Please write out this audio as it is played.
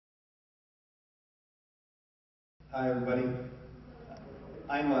Hi, everybody.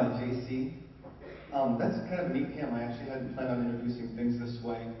 I'm JC. That's kind of a neat hymn. I actually hadn't planned on introducing things this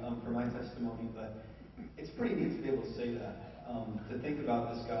way for my testimony, but it's pretty neat to be able to say that. To think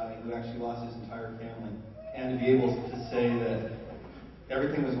about this guy who actually lost his entire family, and to be able to say that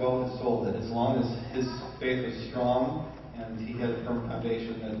everything was well with his soul, that as long as his faith was strong and he had a firm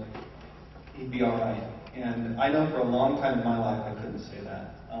foundation, that he'd be all right. And I know for a long time in my life I couldn't say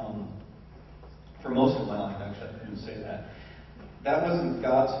that. For most of my life, actually, I couldn't say that. That wasn't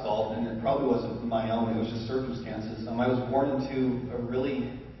God's fault, and it probably wasn't my own. It was just circumstances. I was born into a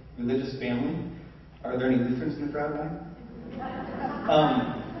really religious family. Are there any Lutherans in the crowd tonight?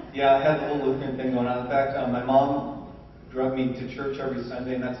 Yeah, I had the whole Lutheran thing going on. In fact, my mom drug me to church every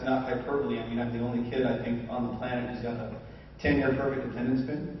Sunday, and that's not hyperbole. I mean, I'm the only kid, I think, on the planet who's got a 10-year perfect attendance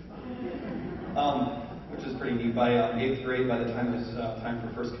pin. Which is pretty neat. By 8th grade, by the time it was time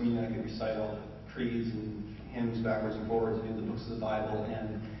for First Communion, I could recite all the creeds and hymns backwards and forwards, and do the books of the Bible.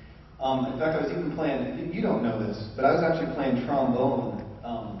 And in fact, I was even playing, you don't know this, but I was actually playing trombone.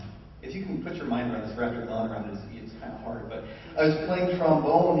 If you can put your mind around this, wrap your mind around it, it's kind of hard. But I was playing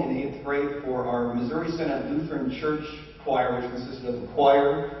trombone in 8th grade for our Missouri Synod Lutheran Church choir, which consisted of a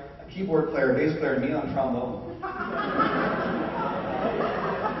choir, a keyboard player, a bass player, and me on trombone.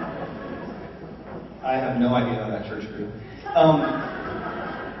 I have no idea how that church grew.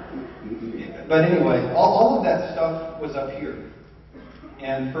 But anyway, all of that stuff was up here.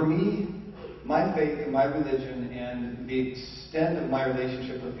 And for me, my faith and my religion and the extent of my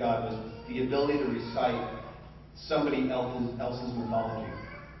relationship with God was the ability to recite somebody else's mythology.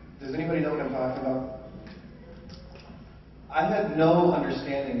 Does anybody know what I'm talking about? I had no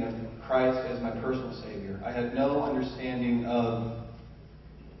understanding of Christ as my personal Savior. I had no understanding of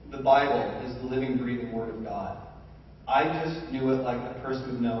the Bible as the living, breathing Word of God. I just knew it like a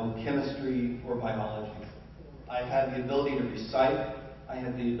person would know chemistry or biology. I had the ability to recite. I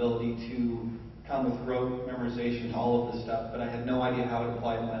had the ability to come with rote memorization, all of this stuff, but I had no idea how it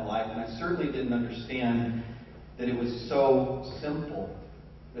applied to my life. And I certainly didn't understand that it was so simple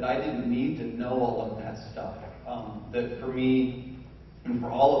that I didn't need to know all of that stuff. That for me, and for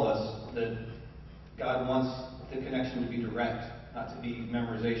all of us, that God wants the connection to be direct, not to be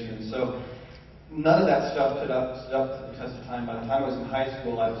memorization. And so none of that stuff stood up to the test of time. By the time I was in high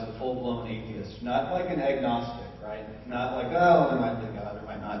school, I was a full-blown atheist. Not like an agnostic, right? Not like, oh, there might be a God, there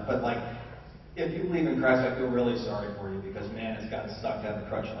might not. But like, if you believe in Christ, I feel really sorry for you because, man, it's got to suck to have a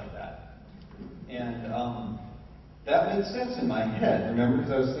crutch like that. And that made sense in my head, remember?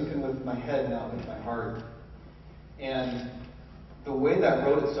 Because I was thinking with my head, not with my heart. And the way that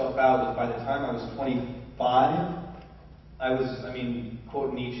wrote itself out was by the time I was 25,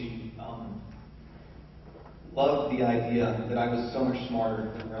 quote Nietzsche, loved the idea that I was so much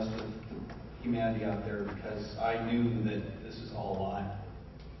smarter than the rest of humanity out there because I knew that this is all a lie.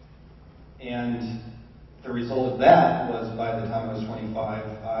 And the result of that was by the time I was 25,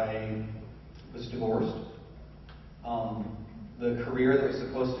 I was divorced. The career that was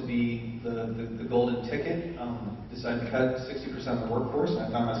supposed to be the golden ticket decided to cut 60% of the workforce, and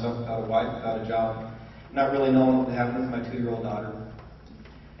I found myself without a wife, without a job, not really knowing what would happen with my 2-year-old daughter.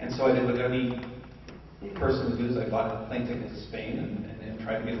 And so I did what any person would do, is I bought a plane ticket to Spain and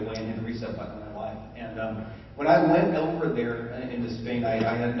tried to get away and hit a reset button in my life. And when I went over there into Spain, I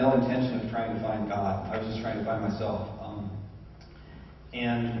had no intention of trying to find God. I was just trying to find myself.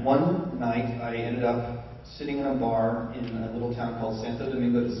 And one night I ended up sitting in a bar in a little town called Santo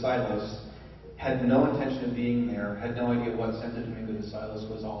Domingo de Silos. Had no intention of being there, had no idea what Santo Domingo de Silos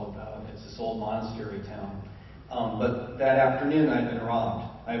was all about. It's this old monastery town. But that afternoon I'd been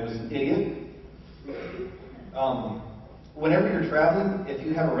robbed. I was an idiot. Whenever you're traveling, if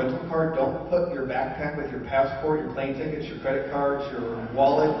you have a rental car, don't put your backpack with your passport, your plane tickets, your credit cards, your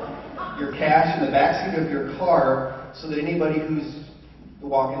wallet, your cash in the backseat of your car so that anybody who's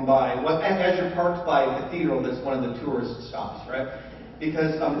walking by, as you're parked by a cathedral that's one of the tourist stops, right?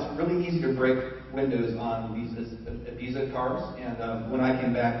 Because it's really easy to break windows on Visa cars. And when I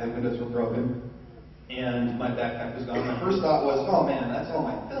came back, the windows were broken and my backpack was gone. My first thought was, oh man, that's all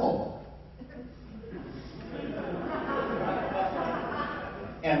my film.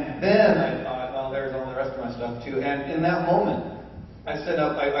 And then I thought, well, there's all the rest of my stuff too. And in that moment,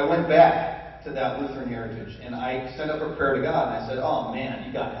 I went back to that Lutheran heritage, and I sent up a prayer to God, and I said, oh man,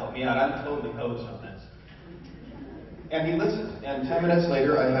 you got to help me out. I'm totally hosed on this. And he listened. And 10 minutes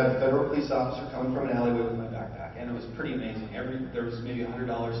later, I had a federal police officer coming from an alleyway with my backpack, and it was pretty amazing. There was maybe $100, $200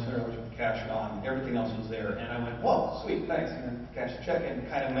 worth of cash gone. Everything else was there. And I went, whoa, sweet, thanks. And then cashed a check and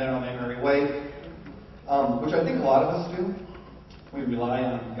kind of went on my merry way, which I think a lot of us do. We rely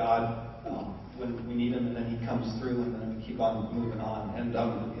on God when we need him, and then he comes through, and then we keep on moving on. And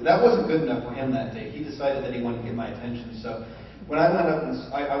that wasn't good enough for him that day. He decided that he wanted to get my attention. So when I went up,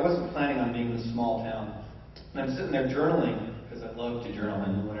 I wasn't planning on being in this small town. And I'm sitting there journaling, because I love to journal,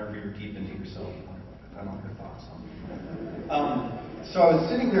 and whenever you're deep into yourself, you want to put on your thoughts on. So I was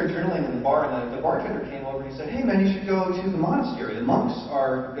sitting there journaling in the bar, and the bartender came over and he said, "Hey man, you should go to the monastery. The monks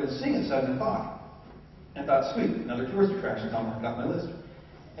are going to sing at 7 o'clock. And I thought, sweet, another tourist attraction I'll mark off my list.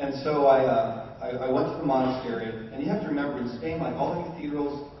 And so I went to the monastery, and you have to remember, in Spain, like all the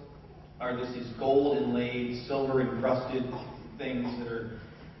cathedrals are just these gold inlaid, silver encrusted things that are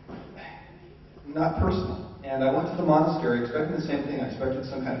not personal. And I went to the monastery expecting the same thing. I expected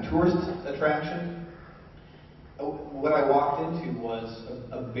some kind of tourist attraction. What I walked into was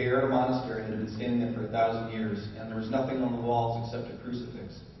a bare monastery that had been standing there for 1,000 years, and there was nothing on the walls except a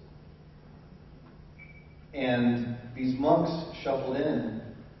crucifix. And these monks shuffled in.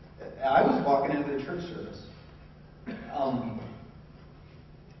 I was walking into the church service.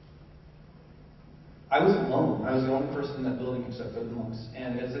 I was alone. I was the only person in that building except for the monks.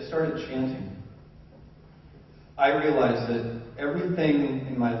 And as they started chanting, I realized that everything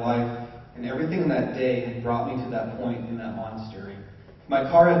in my life and everything in that day had brought me to that point in that monastery. If my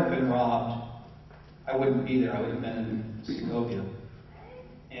car hadn't been robbed, I wouldn't be there. I would have been in Segovia.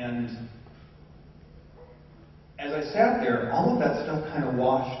 And as I sat there, all of that stuff kind of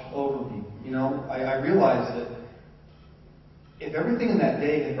washed over me. You know, I realized that if everything in that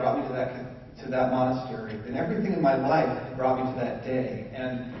day had brought me to that monastery, then everything in my life had brought me to that day.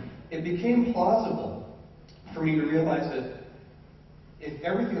 And it became plausible for me to realize that if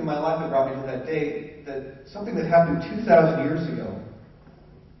everything in my life had brought me to that day, that something that happened 2,000 years ago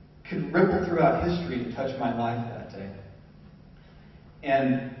could ripple throughout history to touch my life that day.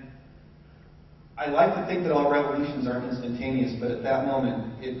 And I like to think that all revolutions aren't instantaneous, but at that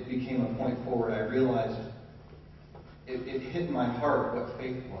moment, it became a point forward. I realized it hit my heart what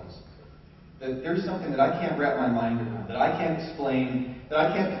faith was. That there's something that I can't wrap my mind around, that I can't explain, that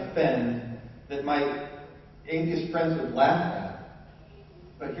I can't defend, that my atheist friends would laugh at.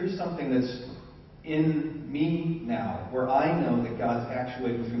 But here's something that's in me now, where I know that God's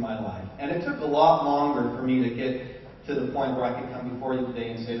actuating through my life. And it took a lot longer for me to get to the point where I could come before you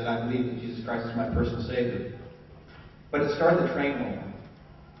today and say that I believe that Jesus Christ is my personal Savior. But it started the train rolling.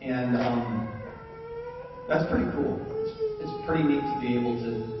 And that's pretty cool. It's pretty neat to be able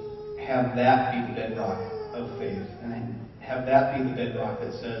to have that be the bedrock of faith. And have that be the bedrock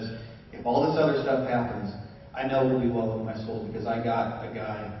that says, if all this other stuff happens, I know it will be well with my soul, because I got a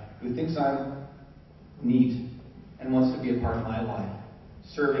guy who thinks I'm neat and wants to be a part of my life.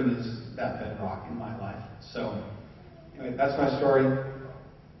 Serving is that bedrock in my life. So, anyway, that's my story.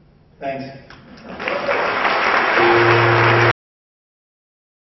 Thanks.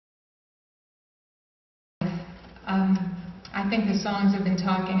 I think the songs have been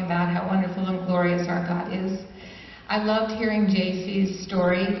talking about how wonderful and glorious our God is. I loved hearing JC's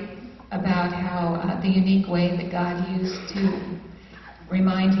story about how the unique way that God used to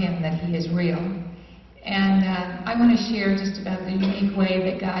remind him that he is real. And I want to share just about the unique way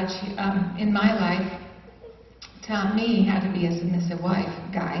that God, in my life, taught me how to be a submissive wife,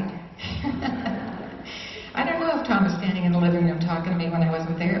 guide. I don't know if Tom was standing in the living room talking to me when I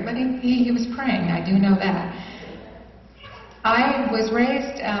wasn't there, but he was praying. I do know that. I was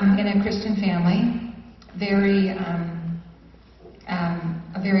raised in a Christian family,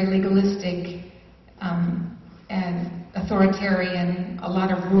 a very legalistic and authoritarian, a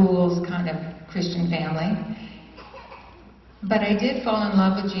lot of rules kind of Christian family. But I did fall in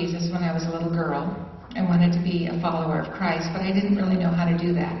love with Jesus when I was a little girl and wanted to be a follower of Christ, but I didn't really know how to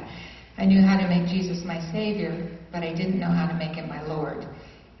do that. I knew how to make Jesus my Savior, but I didn't know how to make him my Lord.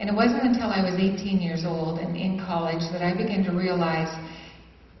 And it wasn't until I was 18 years old and in college that I began to realize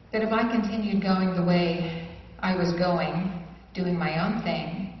that if I continued going the way I was going, doing my own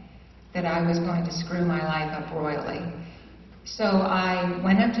thing, that I was going to screw my life up royally. So I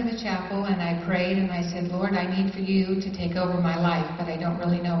went up to the chapel and I prayed and I said, Lord, I need for you to take over my life, but I don't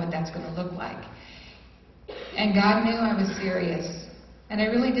really know what that's going to look like. And God knew I was serious. And I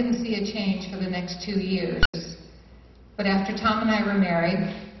really didn't see a change for the next 2 years. But after Tom and I were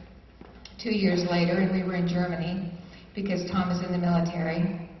married, 2 years later, and we were in Germany, because Tom is in the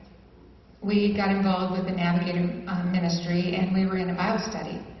military, we got involved with the Navigator ministry, and we were in a Bible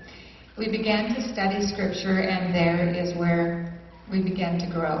study. We began to study Scripture, and there is where we began to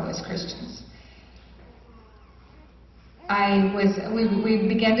grow as Christians. We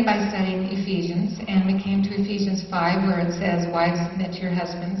began by studying Ephesians, and we came to Ephesians 5, where it says, "Wives, submit to your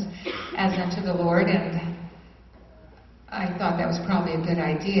husbands as unto the Lord," and I thought that was probably a good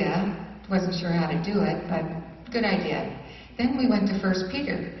idea. Wasn't sure how to do it, but good idea. Then we went to 1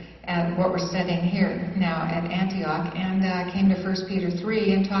 Peter, at what we're studying here now at Antioch, and came to 1 Peter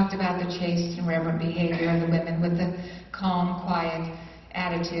 3 and talked about the chaste and reverent behavior of the women with the calm, quiet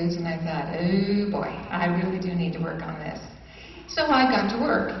attitudes. And I thought, oh boy, I really do need to work on this. So I got to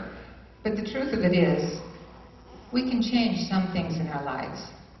work. But the truth of it is, we can change some things in our lives.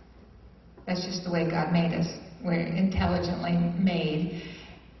 That's just the way God made us. We're intelligently made.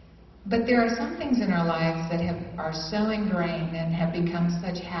 But there are some things in our lives that are so ingrained and have become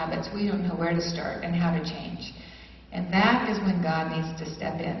such habits, we don't know where to start and how to change. And that is when God needs to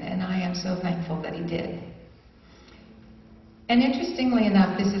step in, and I am so thankful that He did. And interestingly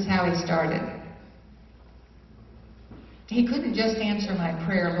enough, this is how He started. He couldn't just answer my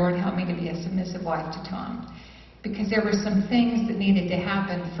prayer, Lord, help me to be a submissive wife to Tom, because there were some things that needed to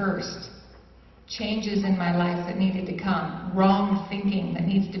happen first. Changes in my life that needed to come, wrong thinking that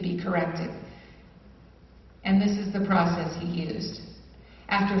needs to be corrected. And this is the process He used.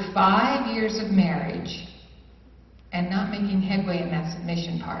 After 5 years of marriage and not making headway in that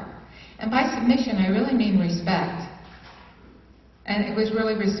submission part, and by submission I really mean respect. And it was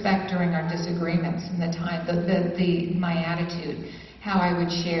really respect during our disagreements and the time, my attitude, how I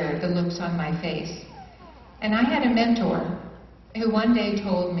would share, the looks on my face. And I had a mentor who one day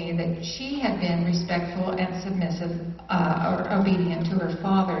told me that she had been respectful and submissive or obedient to her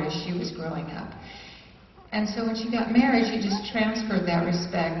father as she was growing up. And so when she got married, she just transferred that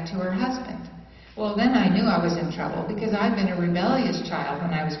respect to her husband. Well, then I knew I was in trouble because I'd been a rebellious child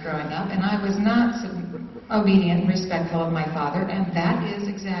when I was growing up, and I was not obedient and respectful of my father, and that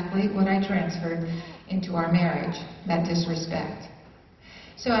is exactly what I transferred into our marriage, that disrespect.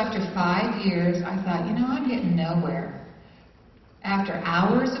 So after 5 years, I thought, I'm getting nowhere. After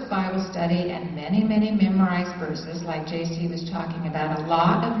hours of Bible study and many, many memorized verses, like JC was talking about, a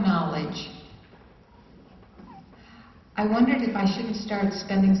lot of knowledge, I wondered if I shouldn't start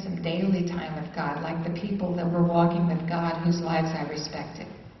spending some daily time with God, like the people that were walking with God whose lives I respected.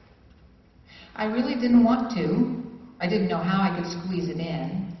 I really didn't want to. I didn't know how I could squeeze it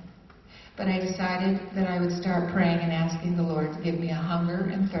in. But I decided that I would start praying and asking the Lord to give me a hunger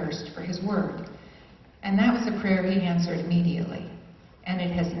and thirst for His Word. And that was a prayer He answered immediately. And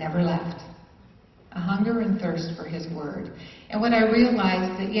it has never left. A hunger and thirst for His Word. And when I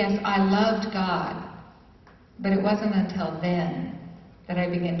realized that, yes, I loved God, but it wasn't until then that I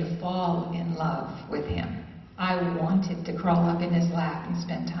began to fall in love with Him. I wanted to crawl up in His lap and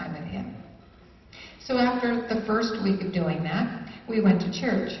spend time with Him. So after the first week of doing that, we went to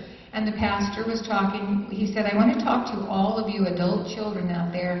church. And the pastor was talking. He said, I want to talk to all of you adult children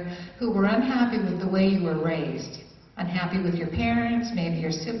out there who were unhappy with the way you were raised. Unhappy with your parents, maybe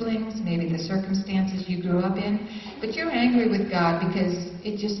your siblings, maybe the circumstances you grew up in. But you're angry with God because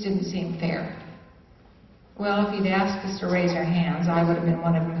it just didn't seem fair. Well, if He'd asked us to raise our hands, I would have been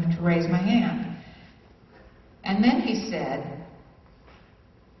one of them to raise my hand. And then He said,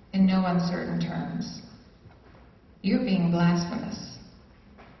 in no uncertain terms, you're being blasphemous.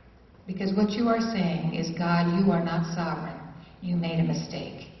 Because what you are saying is, God, you are not sovereign. You made a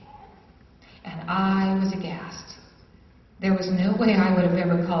mistake. And I was aghast. There was no way I would have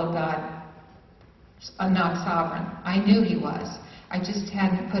ever called God not sovereign. I knew He was. I just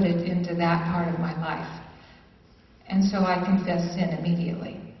hadn't put it into that part of my life. And so I confessed sin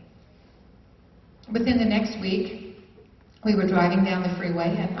immediately. Within the next week, we were driving down the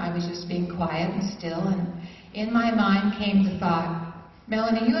freeway, and I was just being quiet and still. And in my mind came the thought,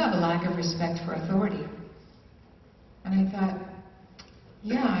 Melanie, you have a lack of respect for authority. And I thought,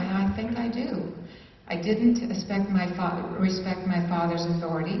 yeah, I think I do. I didn't respect my father's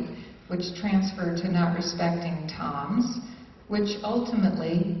authority, which transferred to not respecting Tom's, which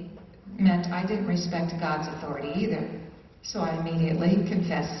ultimately meant I didn't respect God's authority either. So I immediately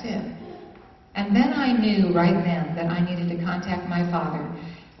confessed sin. And then I knew right then that I needed to contact my father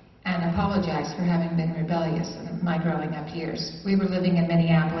and apologize for having been rebellious in my growing up years. We were living in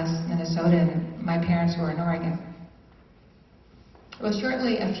Minneapolis, Minnesota, and my parents were in Oregon. Well,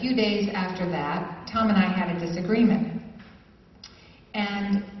 shortly, a few days after that, Tom and I had a disagreement.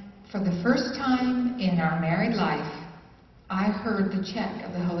 And for the first time in our married life, I heard the check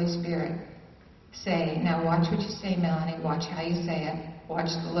of the Holy Spirit say, now watch what you say, Melanie, watch how you say it, watch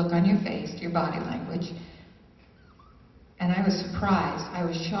the look on your face, your body language. And I was surprised. I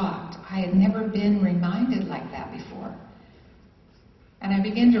was shocked. I had never been reminded like that before. And I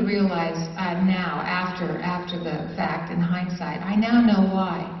began to realize now, after the fact, in hindsight, I now know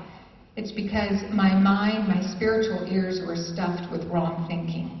why. It's because my mind, my spiritual ears were stuffed with wrong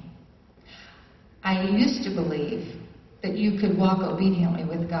thinking. I used to believe that you could walk obediently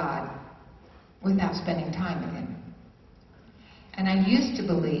with God without spending time with Him. And I used to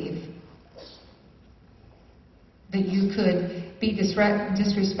believe that you could be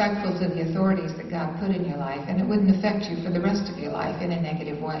disrespectful to the authorities that God put in your life, and it wouldn't affect you for the rest of your life in a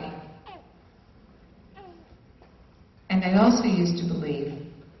negative way. And I also used to believe,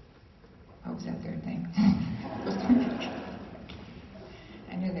 what was that third thing?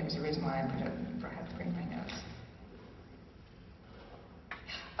 I knew there was a reason why I had to bring my notes.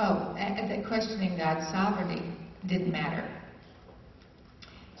 Oh, that questioning God's sovereignty didn't matter.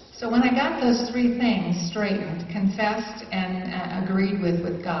 So when I got those three things straightened, confessed and agreed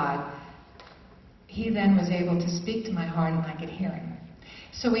with God, He then was able to speak to my heart and I could hear Him.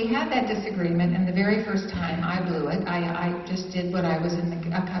 So we had that disagreement, and the very first time I blew it. I just did what I was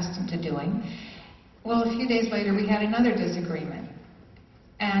accustomed to doing. Well, a few days later we had another disagreement.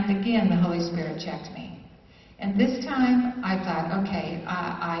 And again, the Holy Spirit checked me. And this time I thought, okay,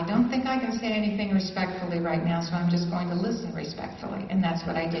 I don't think I can say anything respectfully right now, so I'm just going to listen respectfully. And that's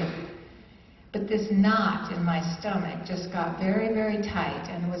what I did. But this knot in my stomach just got very, very tight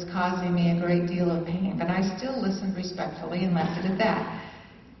and was causing me a great deal of pain. But I still listened respectfully and left it at that.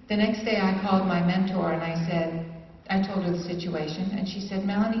 The next day I called my mentor and I told her the situation, and she said,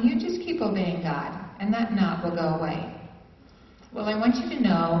 Melanie, you just keep obeying God, and that knot will go away. Well, I want you to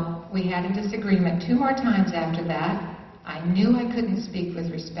know we had a disagreement 2 more times after that. I knew I couldn't speak with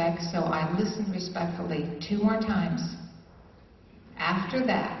respect, so I listened respectfully 2 more times. After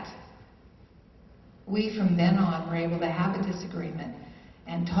that, we from then on were able to have a disagreement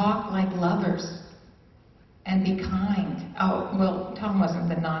and talk like lovers and be kind. Oh, well, Tom wasn't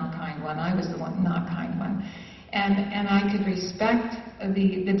the non-kind one. I was the not kind one. And I could respect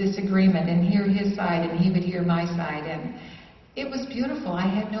the disagreement and hear his side, and he would hear my side. And it was beautiful. I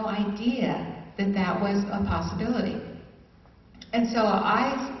had no idea that that was a possibility. And so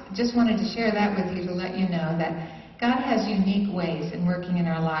I just wanted to share that with you to let you know that God has unique ways in working in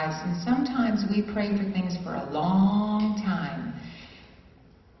our lives. And sometimes we pray for things for a long time,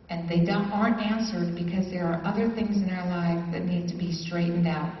 and they aren't answered because there are other things in our life that need to be straightened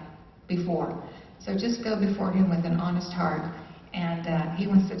out before. So just go before Him with an honest heart, and He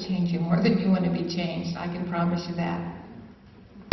wants to change you more than you want to be changed. I can promise you that.